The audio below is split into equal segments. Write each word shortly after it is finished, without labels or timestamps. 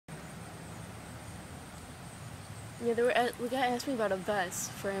Yeah, the guy asked me about a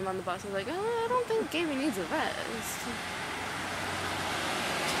vest for him on the bus. I was like, oh, I don't think Gabi needs a vest.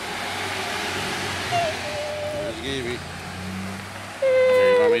 There's Gabi.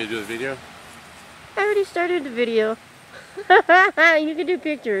 Here, you want me to do the video? I already started the video. You can do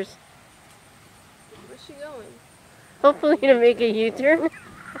pictures. Where's she going? Hopefully to make a U-turn.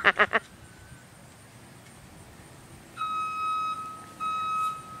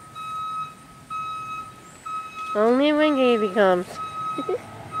 Only when Gabi comes.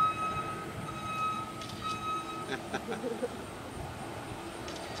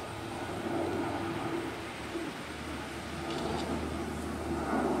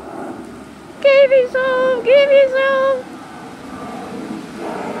 Gabi's home! Gabi's home!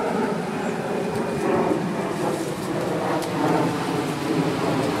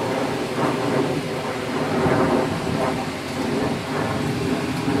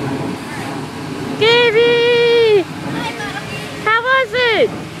 Gabi! How was it?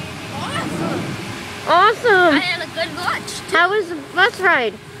 Awesome! I had a good lunch. How was the bus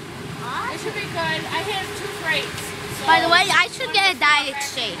ride? It should be good. I had 2 freights. So By the way, I should get a diet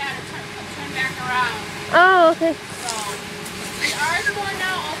shake. Turn back around. Oh, okay. So, is ours more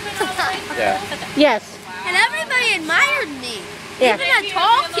now open all the way through? Yeah. Yes. And everybody admired me. Yeah. Even a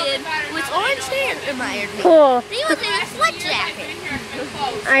tall kid with orange hair admired me. Cool. He was in a sweat jacket.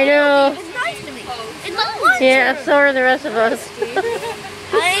 I know. It was nice to me. It looked lunch. Yeah, so are the rest of us.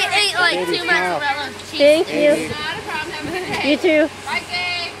 I ate like 2 mozzarella cheese. Thank you. Not a problem. Have a good day. You too. Bye,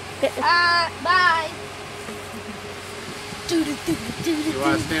 Gabe. Bye. You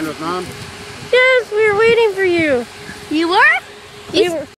want to stand with Mom? Yes, we were waiting for you. You were? We were.